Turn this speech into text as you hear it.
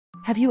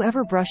Have you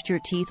ever brushed your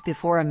teeth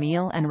before a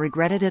meal and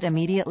regretted it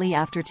immediately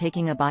after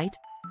taking a bite?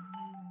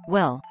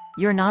 Well,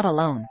 you're not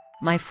alone,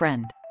 my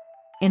friend.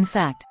 In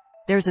fact,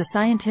 there's a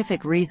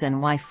scientific reason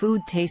why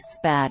food tastes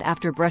bad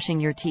after brushing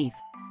your teeth.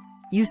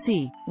 You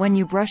see, when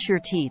you brush your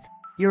teeth,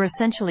 you're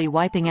essentially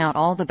wiping out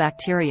all the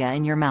bacteria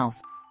in your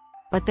mouth.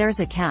 But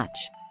there's a catch.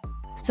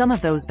 Some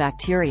of those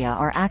bacteria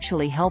are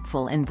actually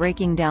helpful in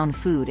breaking down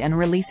food and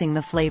releasing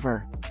the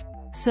flavor.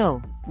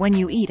 So, when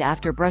you eat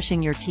after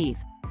brushing your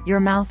teeth, your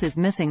mouth is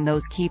missing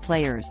those key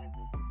players.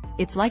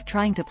 It's like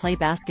trying to play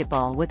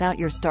basketball without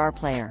your star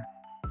player.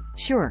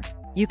 Sure,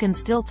 you can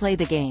still play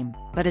the game,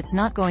 but it's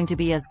not going to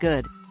be as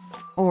good.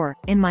 Or,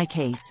 in my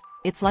case,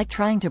 it's like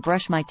trying to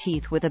brush my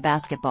teeth with a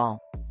basketball.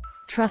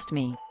 Trust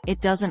me, it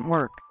doesn't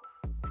work.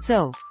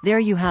 So, there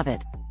you have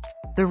it.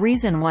 The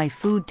reason why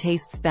food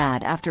tastes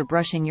bad after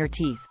brushing your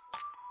teeth.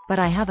 But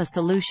I have a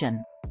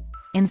solution.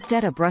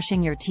 Instead of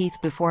brushing your teeth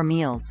before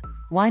meals,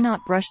 why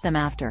not brush them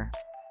after?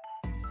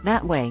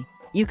 That way,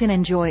 you can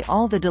enjoy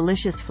all the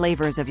delicious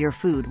flavors of your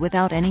food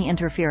without any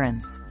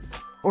interference.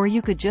 Or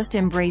you could just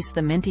embrace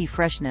the minty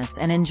freshness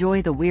and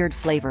enjoy the weird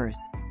flavors.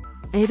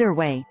 Either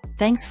way,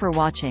 thanks for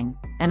watching,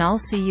 and I'll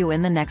see you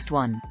in the next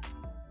one.